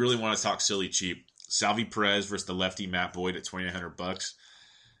 But if you really want to talk silly cheap, Salvi Perez versus the lefty Matt Boyd at $2,900.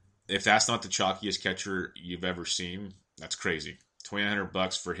 If that's not the chalkiest catcher you've ever seen, that's crazy.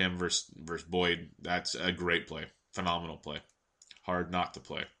 $2,900 for him versus Boyd. That's a great play. Phenomenal play. Hard not to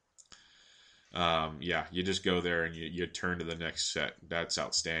play. Yeah, you just go there and you turn to the next set. That's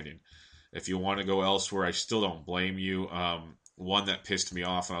outstanding. If you want to go elsewhere, I still don't blame you. One that pissed me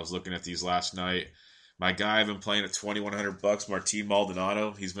off when I was looking at these last night, my guy I've been playing at $2,100, Martin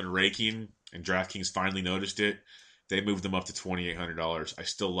Maldonado. He's been raking, and DraftKings finally noticed it. They moved him up to $2,800. I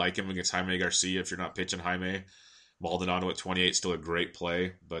still like him against Jaime Garcia if you're not pitching Jaime. Maldonado at 28, still a great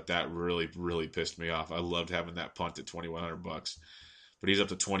play, but that really, really pissed me off. I loved having that punt at $2,100. But he's up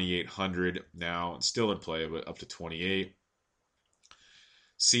to $2,800 now, and still in play, but up to 28.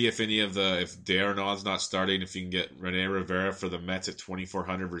 See if if D'Arnaud's not starting, if you can get Rene Rivera for the Mets at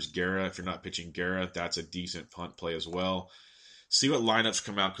 2,400 versus Guerra. If you're not pitching Guerra, that's a decent punt play as well. See what lineups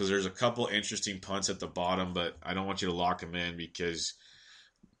come out, because there's a couple interesting punts at the bottom, but I don't want you to lock them in because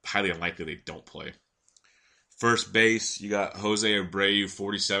highly unlikely they don't play. First base, you got Jose Abreu,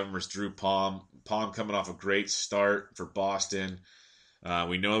 47 versus Drew Palm. Palm coming off a great start for Boston.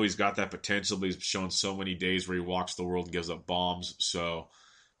 We know he's got that potential, but he's shown so many days where he walks the world and gives up bombs. So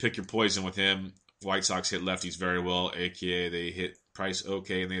pick your poison with him. White Sox hit lefties very well, a.k.a. they hit Price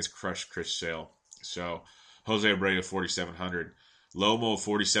okay, and they just crushed Chris Sale. So Jose Abreu, 4,700. Lomo,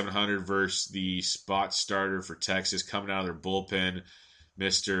 4,700 versus the spot starter for Texas, coming out of their bullpen,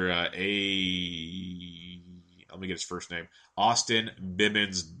 Mr. Let me get his first name, Austin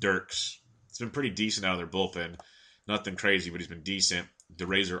Bibbins Dirks. It's been pretty decent out of their bullpen. Nothing crazy, but he's been decent. The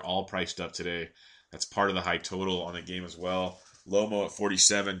Rays are all priced up today. That's part of the high total on the game as well. Lomo at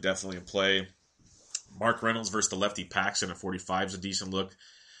 47, definitely in play. Mark Reynolds versus the lefty Paxton at 45 is a decent look.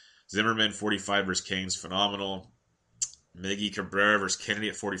 Zimmerman, 45 versus Kane's phenomenal. Miggy Cabrera versus Kennedy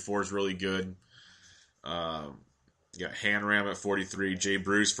at 44 is really good. You got Hanram at 43. Jay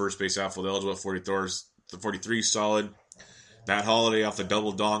Bruce, first base outfield eligible at 43 solid. Matt Holliday off the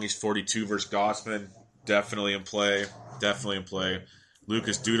double dong, he's 42 versus Gossman. Definitely in play.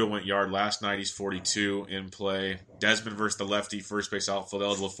 Lucas Duda went yard last night. He's 42 in play. Desmond versus the lefty, first base outfield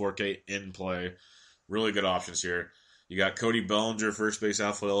eligible 4K in play. Really good options here. You got Cody Bellinger, first base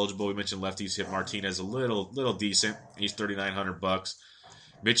outfield eligible. We mentioned lefties hit Martinez a little decent. He's $3,900.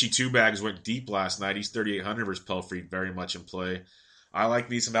 Mitchie Two Bags went deep last night. He's 3,800 versus Pelfrey, very much in play. I like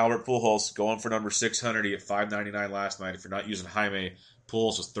me some Albert Pujols going for number 600. He hit $599 last night. If you're not using Jaime,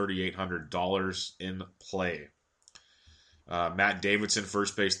 Pujols was $3,800 in play. Matt Davidson,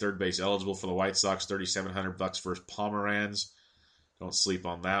 first base, third base eligible for the White Sox, $3,700 versus Pomeranz. Don't sleep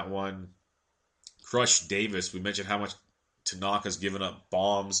on that one. Crush Davis, we mentioned how much Tanaka's given up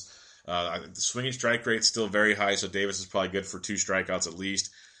bombs. The swinging strike rate's still very high, so Davis is probably good for 2 strikeouts at least,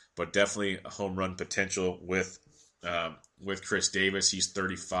 but definitely a home run potential with Chris Davis. He's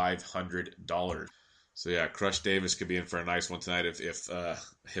 $3,500. So yeah, Crush Davis could be in for a nice one tonight if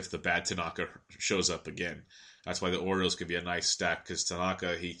the bad Tanaka shows up again. That's why the Orioles could be a nice stack, because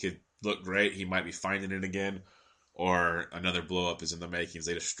Tanaka, he could look great. He might be finding it again, or another blow up is in the makings.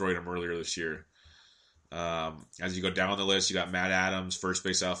 They destroyed him earlier this year. As you go down the list, you got Matt Adams, first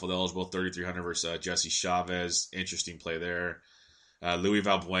base outfield eligible, 3,300 versus Jesse Chavez. Interesting play there. Louis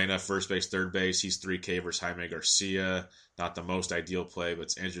Valbuena, first base, third base. He's 3K versus Jaime Garcia. Not the most ideal play, but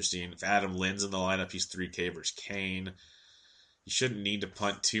it's interesting. If Adam Lynn's in the lineup, he's 3K versus Kane. You shouldn't need to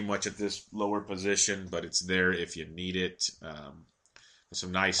punt too much at this lower position, but it's there if you need it.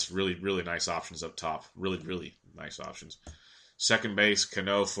 Some nice, really, really nice options up top. Really, really nice options. Second base,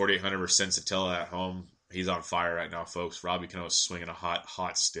 Cano, 4,800 versus Sensatella at home. He's on fire right now, folks. Robbie Cano is swinging a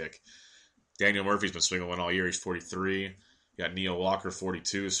hot stick. Daniel Murphy's been swinging one all year. He's 43. You got Neil Walker,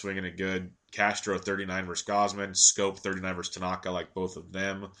 42, swinging it good. Castro, 39 versus Gosman. Scope, 39 versus Tanaka, like both of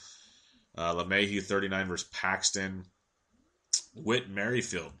them. LeMahieu, 39 versus Paxton. Whit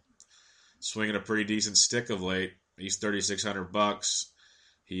Merrifield, swinging a pretty decent stick of late. He's $3,600.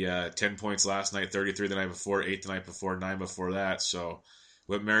 He 10 points last night, 33 the night before, 8 the night before, 9 before that. So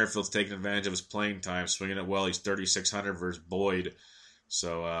Whit Merrifield's taking advantage of his playing time, swinging it well. He's 3,600 versus Boyd.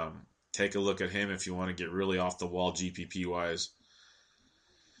 So take a look at him if you want to get really off the wall GPP-wise.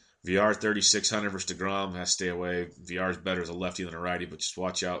 VR 3,600 versus DeGrom. Has to stay away. VR is better as a lefty than a righty, but just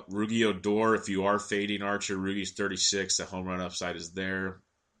watch out. Rugi Odor, if you are fading Archer, Rugi's 36. The home run upside is there.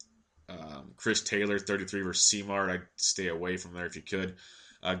 Chris Taylor, 33 versus Seamart. I'd stay away from there if you could.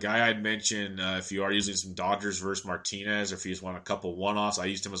 A guy I'd mention, if you are using some Dodgers versus Martinez, or if you just want a couple one-offs. I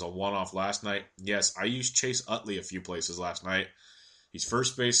used him as a one-off last night. Yes, I used Chase Utley a few places last night. He's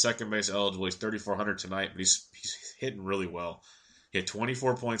first base, second base eligible. He's 3,400 tonight, but he's hitting really well. He had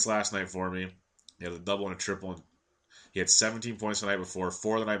 24 points last night for me. He had a double and a triple. And he had 17 points the night before,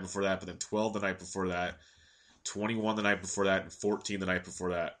 4 the night before that, but then 12 the night before that, 21 the night before that, and 14 the night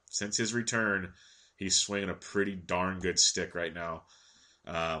before that. Since his return, he's swinging a pretty darn good stick right now.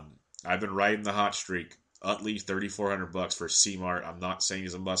 I've been riding the hot streak. Utley, $3,400 for Seamart. I'm not saying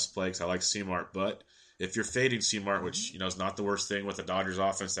he's a must play because I like Seamart, but if you're fading Seamart, which is not the worst thing with the Dodgers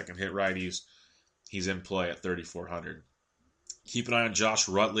offense that can hit righties, he's in play at $3,400. Keep an eye on Josh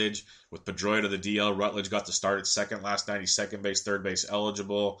Rutledge with Pedroia to the DL. Rutledge got the start at second last night. He's second base, third base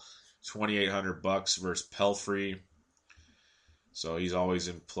eligible. $2,800 versus Pelfrey. So he's always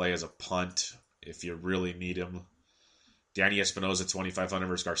in play as a punt if you really need him. Danny Espinosa, 2,500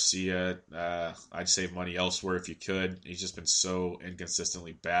 versus Garcia. I'd save money elsewhere if you could. He's just been so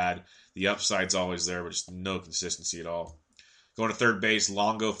inconsistently bad. The upside's always there, but just no consistency at all. Going to third base,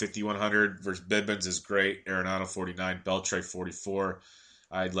 Longo, 5,100 versus Bibbins is great. Arenado, 49. Beltre, 44.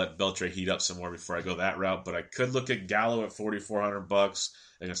 I'd let Beltre heat up some more before I go that route, but I could look at Gallo at $4,400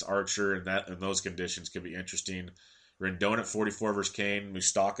 against Archer, and those conditions could be interesting. Rendon at 44 versus Kane.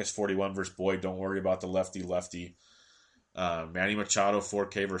 Moustakas, 41 versus Boyd. Don't worry about the lefty-lefty. Manny Machado,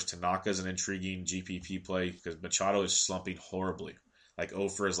 4K versus Tanaka is an intriguing GPP play because Machado is slumping horribly. Like 0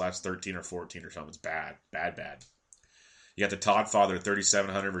 for his last 13 or 14 or something. It's bad. Bad. You got the Todd Father at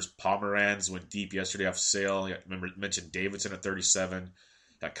 3,700 versus Pomeranz. Went deep yesterday off sale. You mentioned Davidson at 37.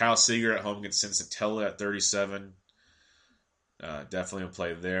 Got Kyle Seager at home against Sensatella at 37. Definitely a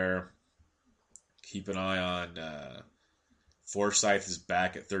play there. Keep an eye on Forsythe is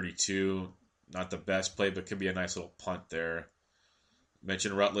back at 32. Not the best play, but could be a nice little punt there.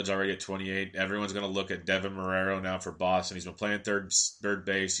 Mentioned Rutledge already at 28. Everyone's going to look at Devin Marrero now for Boston. He's been playing third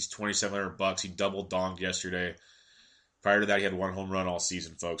base. He's $2,700. He double donged yesterday. Prior to that, he had 1 home run all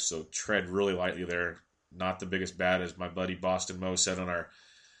season, folks. So tread really lightly there. Not the biggest bat, as my buddy Boston Mo said on our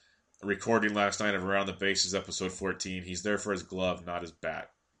recording last night of Around the Bases, episode 14. He's there for his glove, not his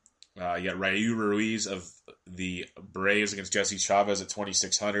bat. You got Raul Ruiz of the Braves against Jesse Chavez at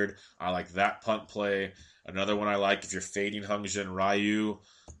 2,600. I like that punt play. Another one I like if you're fading Hung-Jin Ryu.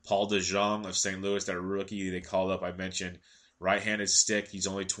 Paul DeJong of St. Louis, that rookie they called up, I mentioned. Right-handed stick, he's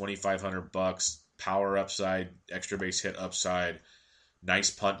only $2,500. Power upside, extra base hit upside. Nice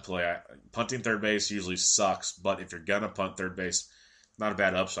punt play. Punting third base usually sucks, but if you're going to punt third base, not a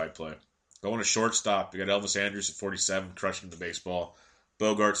bad upside play. Going to shortstop, you got Elvis Andrus at 47, crushing the baseball.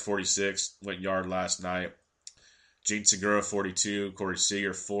 Bogarts, 46, went yard last night. Gene Segura, 42. Corey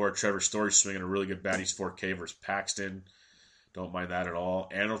Seager, 4. Trevor Story swinging a really good bat. He's 4K versus Paxton. Don't mind that at all.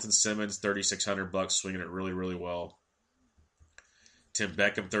 Andrelton Simmons, $3,600, swinging it really, really well. Tim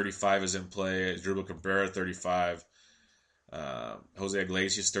Beckham, 35, is in play. Drupal Cabrera, 35. Jose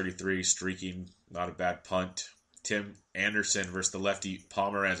Iglesias, 33, streaking. Not a bad punt. Tim Anderson versus the lefty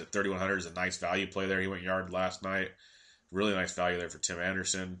Pomeranz at 3,100 is a nice value play there. He went yard last night. Really nice value there for Tim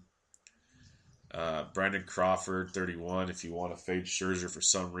Anderson. Brandon Crawford, 31, if you want to fade Scherzer for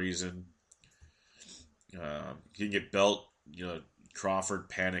some reason. You can get Belt, Crawford,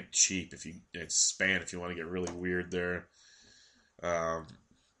 Panic cheap. It's Span if you want to get really weird there.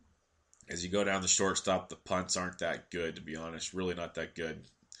 As you go down the shortstop, the punts aren't that good, to be honest. Really not that good.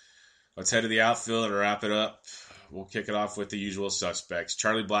 Let's head to the outfield and wrap it up. We'll kick it off with the usual suspects.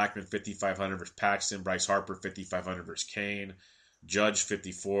 Charlie Blackmon, 5,500 versus Paxton. Bryce Harper, 5,500 versus Kane. Judge,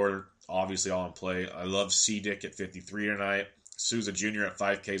 54, obviously all in play. I love C-Dick at 53 tonight. Souza Jr. at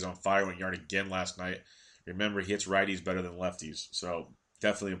 5K is on fire. Went yard again last night. Remember, he hits righties better than lefties, so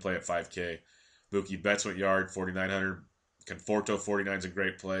definitely in play at 5K. Mookie Betts went yard, 4,900. Conforto, 49 is a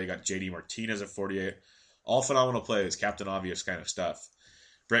great play. Got J.D. Martinez at 48. All phenomenal plays, Captain Obvious kind of stuff.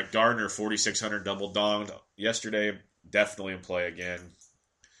 Brett Gardner, 4,600, double donged yesterday. Definitely in play again.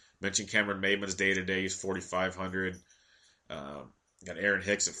 Mentioned Cameron Maidman's day-to-day. He's 4,500. Got Aaron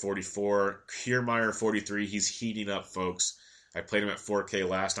Hicks at 44. Kiermaier, 43. He's heating up, folks. I played him at 4K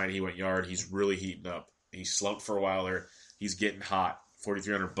last night. He went yard. He's really heating up. He slumped for a while there. He's getting hot.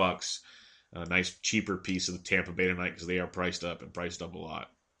 $4,300. A nice cheaper piece of the Tampa Bay tonight because they are priced up a lot.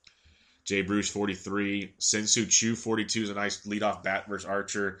 Jay Bruce, 43. Sensu Chu, 42 is a nice leadoff bat versus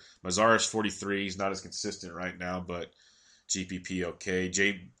Archer. Mazaris, 43. He's not as consistent right now, but GPP okay.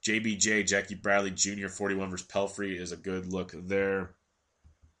 JBJ, Jackie Bradley Jr., 41 versus Pelfrey is a good look there.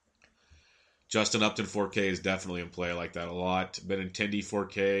 Justin Upton, 4K is definitely in play. I like that a lot. Benintendi,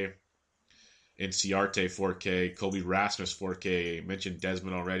 4K. Inciarte, 4K. Kobe Rasmus, 4K. Mentioned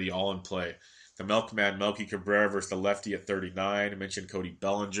Desmond already, all in play. The Milkman, Melky Cabrera versus the lefty at 39. I mentioned Cody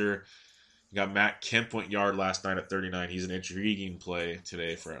Bellinger. You got Matt Kemp went yard last night at 39. He's an intriguing play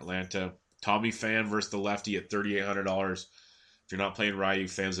today for Atlanta. Tommy Pham versus the lefty at $3,800. If you're not playing Ryu,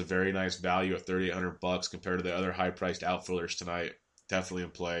 Pham's a very nice value at $3,800 compared to the other high-priced outfielders tonight. Definitely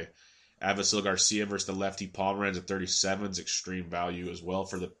in play. Avisail Garcia versus the lefty Pomeranz at 37 is extreme value as well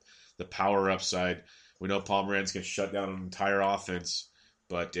for the power upside. We know Pomeranz can shut down an entire offense,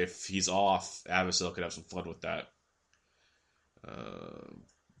 but if he's off, Avisail could have some fun with that.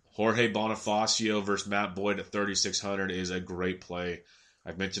 Jorge Bonifacio versus Matt Boyd at 3,600 is a great play.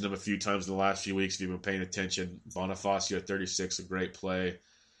 I've mentioned him a few times in the last few weeks if you've been paying attention. Bonifacio at 36, a great play.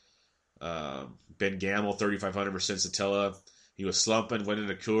 Ben Gamel, 3,500 versus Sensatella. He was slumping, went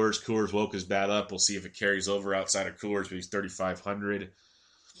into Coors. Coors woke his bat up. We'll see if it carries over outside of Coors, but he's 3,500.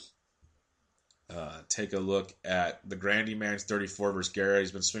 Take a look at the Grandy Man's 34 versus Guerra.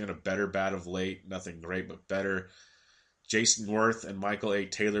 He's been swinging a better bat of late. Nothing great, but better. Jason Worth and Michael A.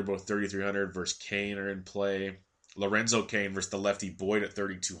 Taylor, both 3,300 versus Kane, are in play. Lorenzo Kane versus the lefty Boyd at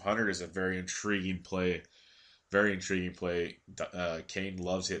 3,200 is a very intriguing play. Very intriguing play. Kane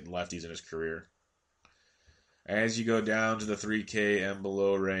loves hitting lefties in his career. As you go down to the 3K and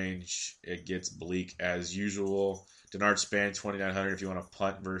below range, it gets bleak as usual. Denard Span, 2,900 if you want to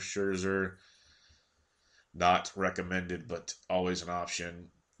punt versus Scherzer. Not recommended, but always an option.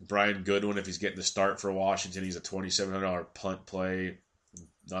 Brian Goodwin, if he's getting the start for Washington, he's a $2,700 punt play.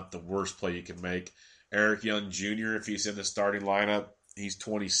 Not the worst play you can make. Eric Young Jr., if he's in the starting lineup, he's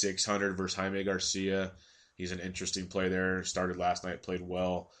 2,600 versus Jaime Garcia. He's an interesting play there. Started last night, played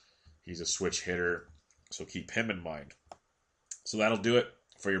well. He's a switch hitter, so keep him in mind. So that'll do it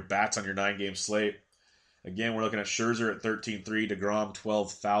for your bats on your 9-game slate. Again, we're looking at Scherzer at 13.3, DeGrom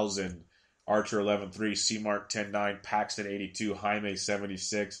 12,000, Archer 11.3, Seamark 10.9, Paxton 82, Jaime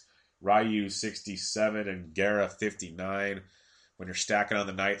 76, Ryu 67, and Guerra 59. When you're stacking on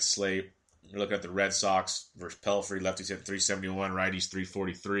the night slate, you're looking at the Red Sox versus Pelfrey, lefties hit 371, righties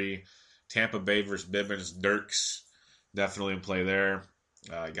 343. Tampa Bay versus Bibbins, Dirks definitely in play there.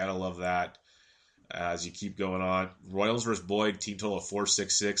 Gotta love that. As you keep going on, Royals versus Boyd, team total of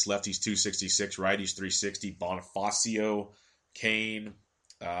 466, lefties 266, righties 360. Bonifacio, Kane.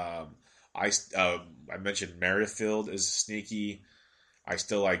 I mentioned Merrifield is sneaky. I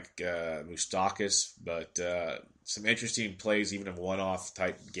still like Moustakas, but some interesting plays, even in one-off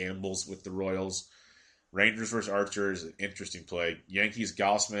type gambles with the Royals. Rangers versus Archer is an interesting play. Yankees,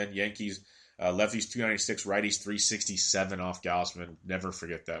 Gausman. Yankees, lefties 296, righties 367 off Gausman. Never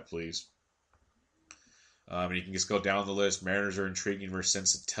forget that, please. And you can just go down the list. Mariners are intriguing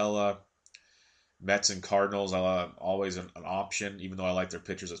versus Sensatella. Mets and Cardinals, always an option, even though I like their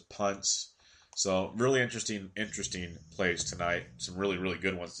pitchers as punts. So really interesting plays tonight. Some really, really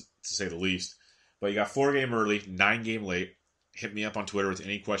good ones, to say the least. But you got 4-game early, 9-game late. Hit me up on Twitter with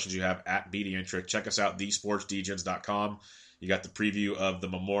any questions you have at BDintric. Check us out, thesportsdgens.com. You got the preview of the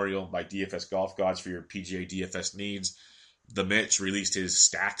Memorial by DFS Golf Gods for your PGA DFS needs. The Mitch released his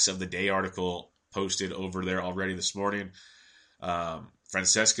Stacks of the Day article, posted over there already this morning.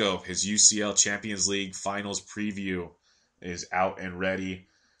 Francesco, his UCL Champions League Finals preview is out and ready.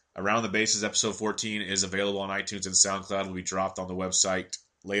 Around the Bases episode 14 is available on iTunes and SoundCloud. It will be dropped on the website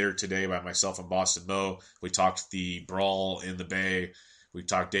later today by myself and Boston Mo. We talked the brawl in the Bay. We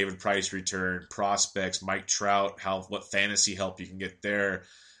talked David Price return, prospects, Mike Trout, what fantasy help you can get there.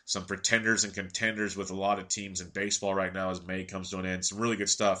 Some pretenders and contenders with a lot of teams in baseball right now as May comes to an end. Some really good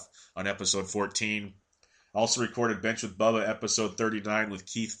stuff on episode 14. Also recorded Bench with Bubba episode 39 with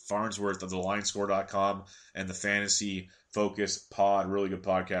Keith Farnsworth of TheLineScore.com and the Fantasy Focus Pod. Really good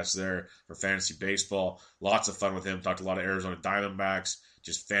podcast there for fantasy baseball. Lots of fun with him. Talked a lot of Arizona Diamondbacks,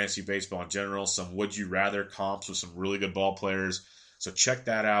 just fantasy baseball in general. Some Would You Rather comps with some really good ball players. So check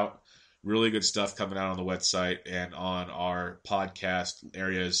that out. Really good stuff coming out on the website and on our podcast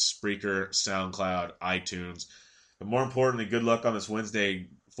areas, Spreaker, SoundCloud, iTunes. But more importantly, good luck on this Wednesday,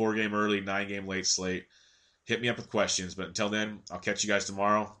 4-game early, 9-game late slate. Hit me up with questions. But until then, I'll catch you guys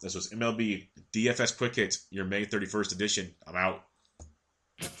tomorrow. This was MLB DFS Quick Hits, your May 31st edition. I'm out.